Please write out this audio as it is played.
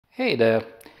Hey there!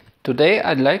 Today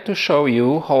I'd like to show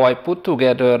you how I put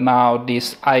together now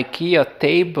this IKEA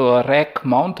table rack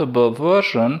mountable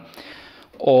version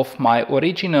of my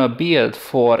original build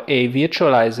for a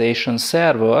virtualization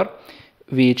server,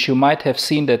 which you might have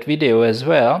seen that video as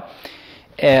well.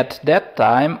 At that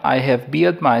time I have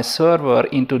built my server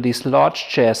into this large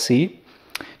chassis.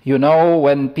 You know,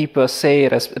 when people say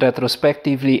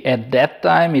retrospectively at that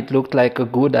time it looked like a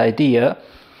good idea.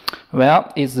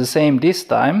 Well, it's the same this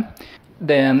time.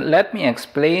 Then let me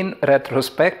explain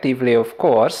retrospectively, of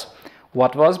course,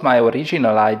 what was my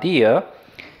original idea.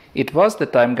 It was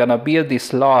that I'm gonna build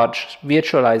this large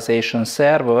virtualization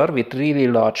server with really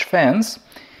large fans.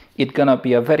 It's gonna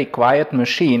be a very quiet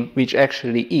machine, which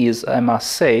actually is, I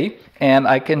must say, and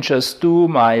I can just do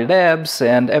my labs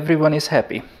and everyone is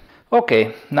happy.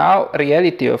 Okay, now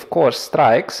reality of course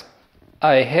strikes.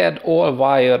 I had all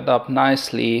wired up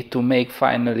nicely to make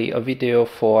finally a video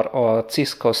for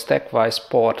Cisco StackWise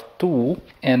Port 2,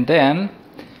 and then,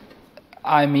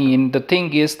 the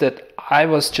thing is that I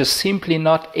was just simply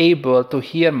not able to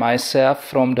hear myself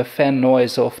from the fan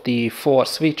noise of the 4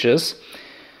 switches,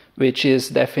 which is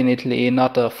definitely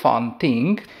not a fun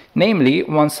thing. Namely,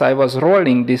 once I was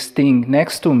rolling this thing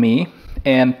next to me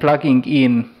and plugging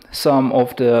in some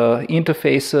of the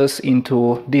interfaces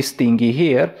into this thingy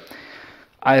here,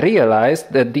 I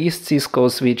realized that these Cisco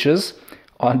switches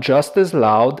are just as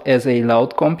loud as a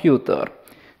loud computer.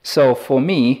 So for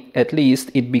me, at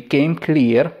least, it became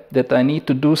clear that I need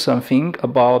to do something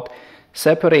about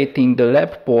separating the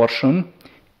lab portion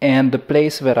and the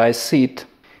place where I sit.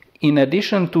 In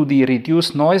addition to the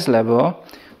reduced noise level,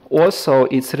 also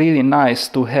it's really nice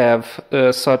to have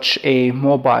such a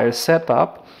mobile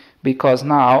setup, because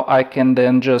now I can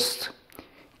then just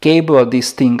cable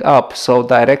this thing up, so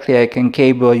directly I can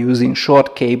cable using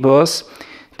short cables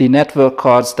the network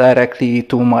cards directly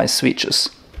to my switches.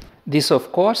 This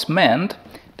of course meant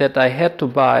that I had to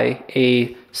buy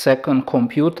a second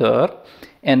computer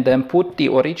and then put the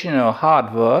original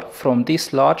hardware from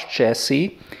this large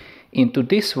chassis into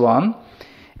this one.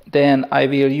 Then I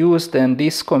will use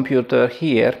this computer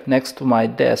here next to my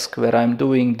desk where I'm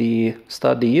doing the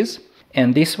studies,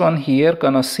 and this one here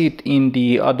gonna sit in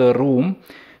the other room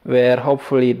where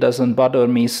hopefully it doesn't bother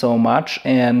me so much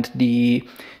and the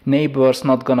neighbors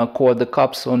not gonna call the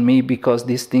cops on me because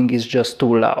this thing is just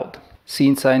too loud.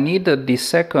 Since I needed the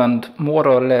second more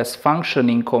or less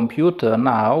functioning computer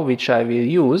now, which I will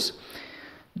use,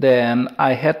 then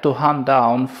I had to hunt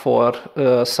down for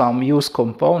some used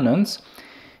components,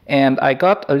 and I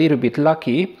got a little bit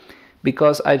lucky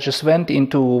because I just went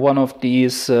into one of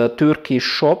these Turkish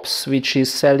shops which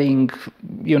is selling,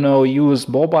 used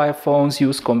mobile phones,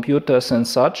 used computers and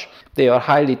such. They are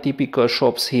highly typical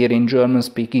shops here in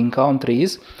German-speaking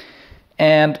countries,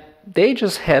 and they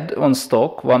just had on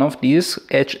stock one of these.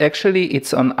 Actually,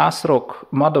 it's an ASRock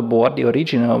motherboard, the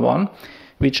original one,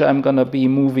 which I'm gonna be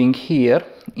moving here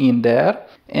in there,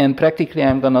 and practically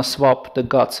I'm gonna swap the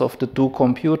guts of the two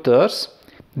computers.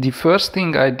 The first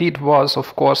thing I did was,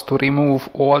 of course, to remove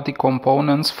all the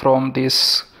components from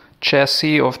this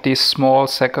chassis of this small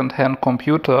second-hand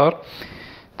computer.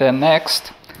 Then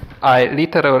next, I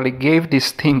literally gave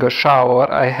this thing a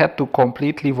shower. I had to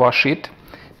completely wash it.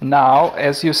 Now,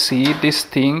 as you see, this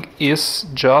thing is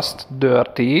just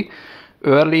dirty.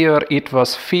 Earlier it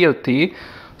was filthy.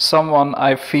 Someone,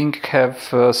 I think,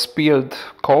 have spilled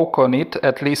Coke on it.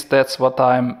 At least that's what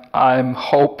I'm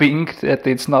hoping, that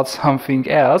it's not something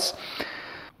else.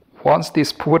 Once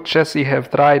this poor chassis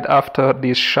have dried after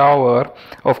this shower,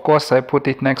 of course I put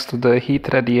it next to the heat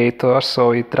radiator, so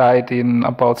it dried in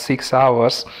about 6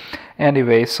 hours.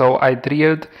 Anyway, so I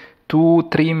drilled 2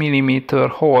 3mm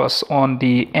holes on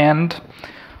the end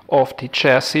of the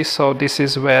chassis. So this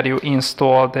is where you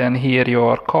install then here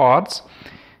your cards.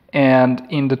 And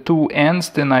in the 2 ends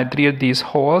then I drilled these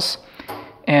holes,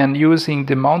 and using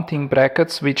the mounting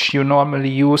brackets which you normally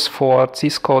use for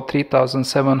Cisco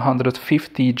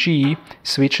 3750G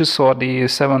switches or the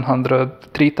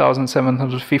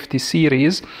 3750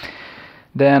 series,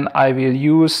 then I will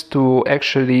use to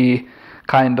actually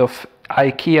kind of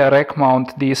IKEA rack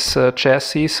mount this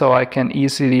chassis, so I can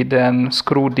easily then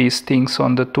screw these things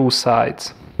on the 2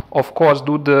 sides. Of course,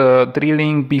 do the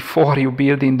drilling before you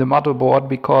build in the motherboard,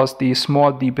 because the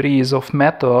small debris of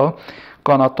metal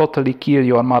gonna totally kill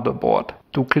your motherboard.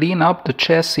 To clean up the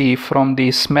chassis from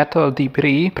this metal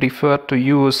debris, prefer to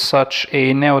use such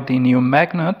a neodymium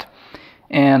magnet,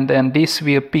 and then this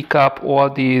will pick up all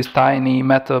these tiny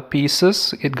metal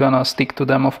pieces. It's gonna stick to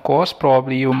them, of course.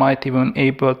 Probably you might even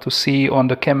able to see on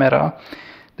the camera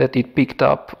that it picked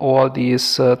up all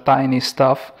these tiny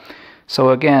stuff.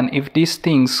 So again, if these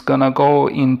things gonna go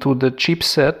into the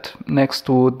chipset next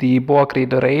to the ball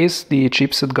grid arrays, the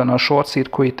chipset gonna short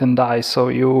circuit and die. So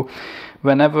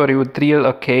whenever you drill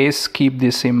a case, keep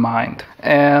this in mind.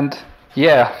 And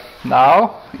yeah,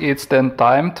 now it's then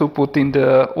time to put in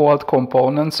the old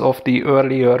components of the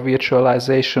earlier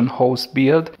virtualization host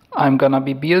build. I'm gonna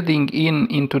be building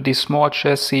into this small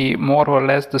chassis more or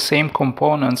less the same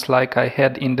components like I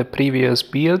had in the previous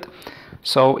build.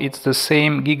 So it's the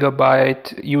same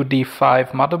Gigabyte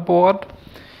UD5 motherboard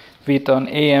with an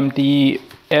AMD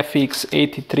FX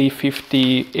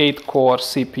 8350 8-core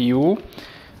CPU,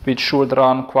 which should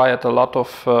run quite a lot of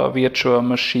virtual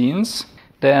machines.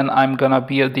 Then I'm gonna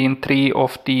build in 3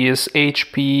 of these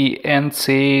HP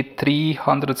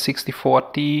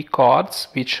NC364T cards,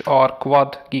 which are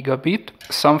quad gigabit.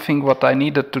 Something what I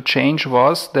needed to change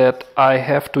was that I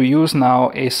have to use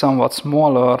now a somewhat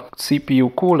smaller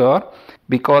CPU cooler,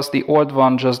 because the old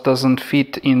one just doesn't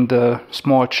fit in the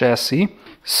small chassis.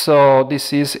 So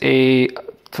this is a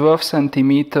 12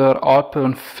 centimeter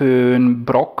Alpenföhn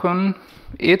Brocken.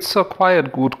 It's a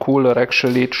quite good cooler,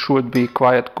 actually. It should be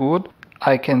quite good.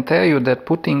 I can tell you that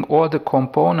putting all the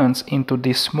components into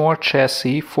this small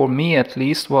chassis, for me at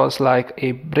least, was like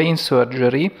a brain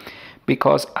surgery,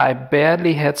 because I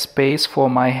barely had space for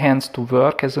my hands to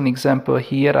work. As an example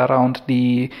here around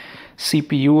the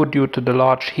CPU due to the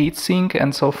large heatsink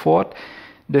and so forth.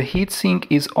 The heatsink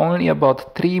is only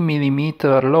about 3 mm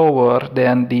lower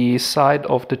than the side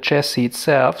of the chassis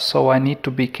itself, so I need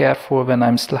to be careful when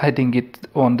I'm sliding it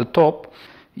on the top.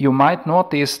 You might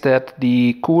notice that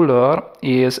the cooler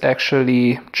is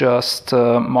actually just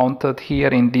mounted here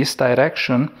in this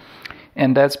direction,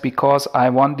 and that's because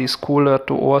I want this cooler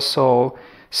to also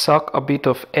suck a bit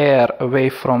of air away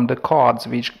from the cards,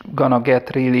 which gonna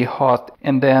get really hot,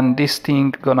 and then this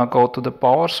thing gonna go to the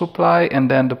power supply, and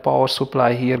then the power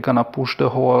supply here gonna push the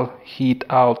whole heat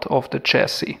out of the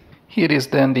chassis. Here is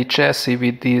then the chassis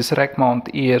with these rack mount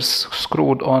ears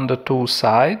screwed on the 2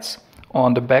 sides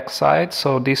on the back side,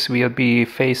 so this will be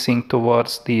facing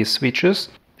towards the switches.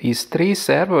 These 3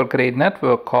 server grade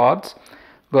network cards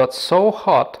got so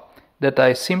hot that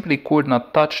I simply could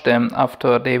not touch them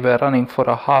after they were running for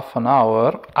a half an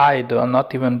hour, idle,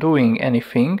 not even doing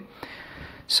anything.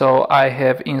 So I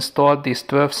have installed this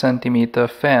 12 centimeter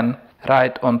fan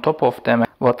right on top of them.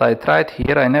 What I tried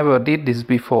here, I never did this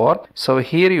before. So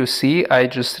here you see, I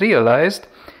just realized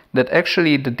that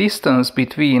actually the distance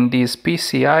between these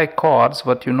PCI cards,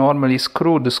 what you normally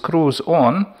screw the screws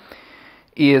on,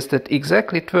 is that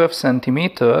exactly 12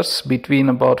 centimeters between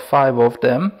about 5 of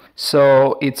them.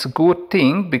 So it's a good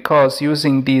thing, because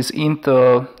using these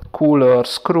intercooler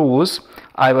screws,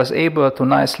 I was able to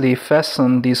nicely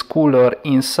fasten this cooler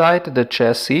inside the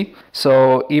chassis.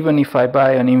 So even if I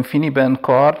buy an InfiniBand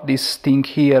card, this thing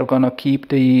here gonna keep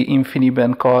the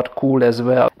InfiniBand card cool as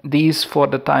well. These for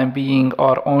the time being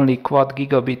are only quad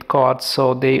gigabit cards,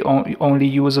 so they only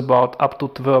use about up to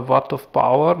 12 watt of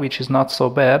power, which is not so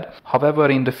bad. However,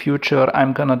 in the future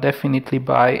I'm gonna definitely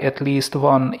buy at least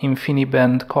one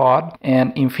InfiniBand card,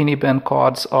 and InfiniBand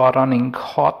cards are running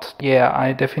hot. Yeah,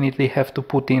 I definitely have to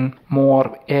put in more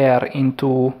air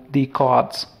into the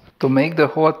cards to make the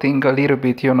whole thing a little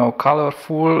bit,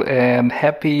 colorful and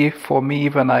happy for me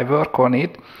when I work on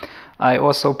it. I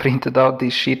also printed out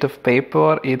this sheet of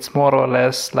paper. It's more or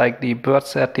less like the birth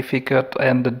certificate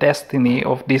and the destiny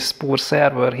of this poor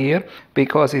server here,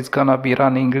 because it's gonna be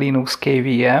running Linux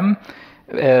KVM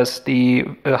as the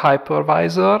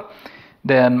hypervisor,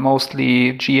 then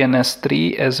mostly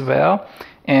GNS3 as well.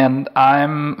 And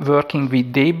I'm working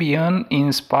with Debian,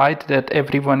 in spite that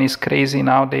everyone is crazy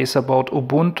nowadays about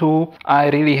Ubuntu. I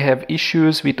really have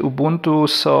issues with Ubuntu,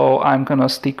 so I'm gonna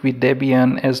stick with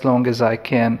Debian as long as I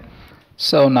can.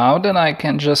 So now then I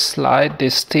can just slide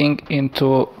this thing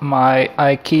into my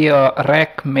IKEA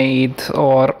rack made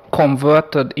or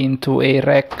converted into a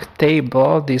rack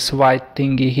table, this white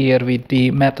thingy here with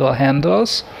the metal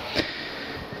handles.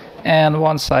 And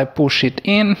once I push it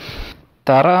in,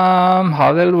 ta-da!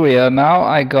 Hallelujah! Now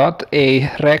I got a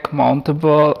rack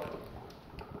mountable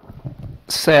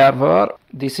server.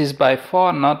 This is by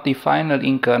far not the final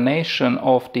incarnation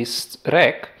of this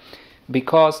rack,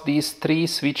 because these 3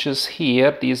 switches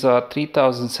here, these are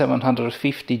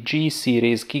 3750G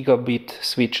series gigabit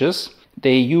switches.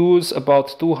 They use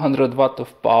about 200 watt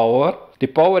of power. The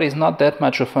power is not that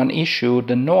much of an issue,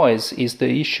 the noise is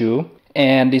the issue,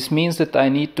 and this means that I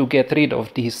need to get rid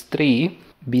of these 3.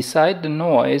 Beside the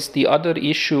noise, the other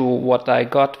issue what I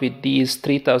got with these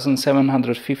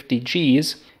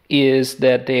 3750Gs is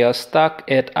that they are stuck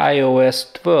at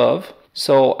iOS 12,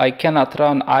 so I cannot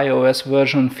run iOS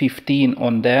version 15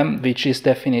 on them, which is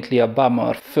definitely a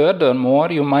bummer.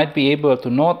 Furthermore, you might be able to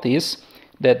notice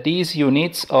that these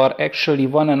units are actually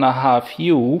 1.5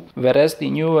 U, whereas the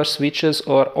newer switches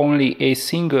are only a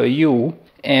single U,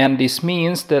 and this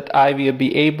means that I will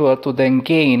be able to then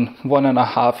gain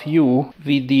 1.5 U.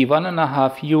 With the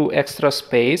 1.5 U extra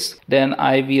space, then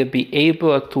I will be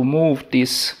able to move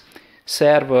this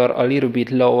server a little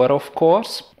bit lower, of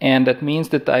course, and that means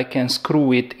that I can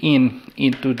screw it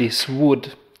into this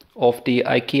wood of the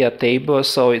IKEA table,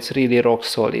 so it's really rock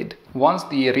solid. Once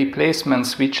the replacement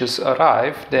switches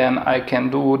arrive, then I can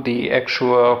do the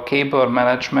actual cable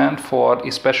management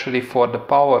especially for the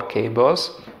power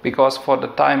cables, because for the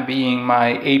time being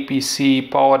my APC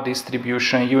power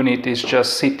distribution unit is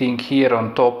just sitting here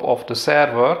on top of the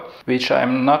server, which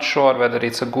I'm not sure whether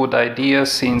it's a good idea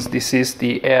since this is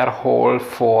the air hole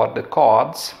for the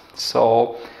cards.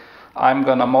 So I'm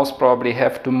gonna most probably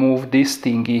have to move this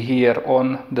thingy here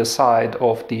on the side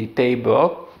of the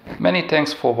table. Many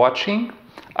thanks for watching.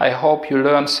 I hope you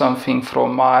learned something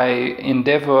from my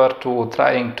endeavor to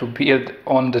trying to build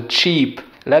on the cheap.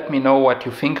 Let me know what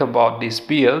you think about this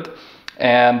build,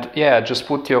 and yeah, just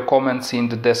put your comments in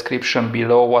the description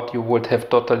below what you would have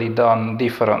totally done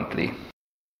differently.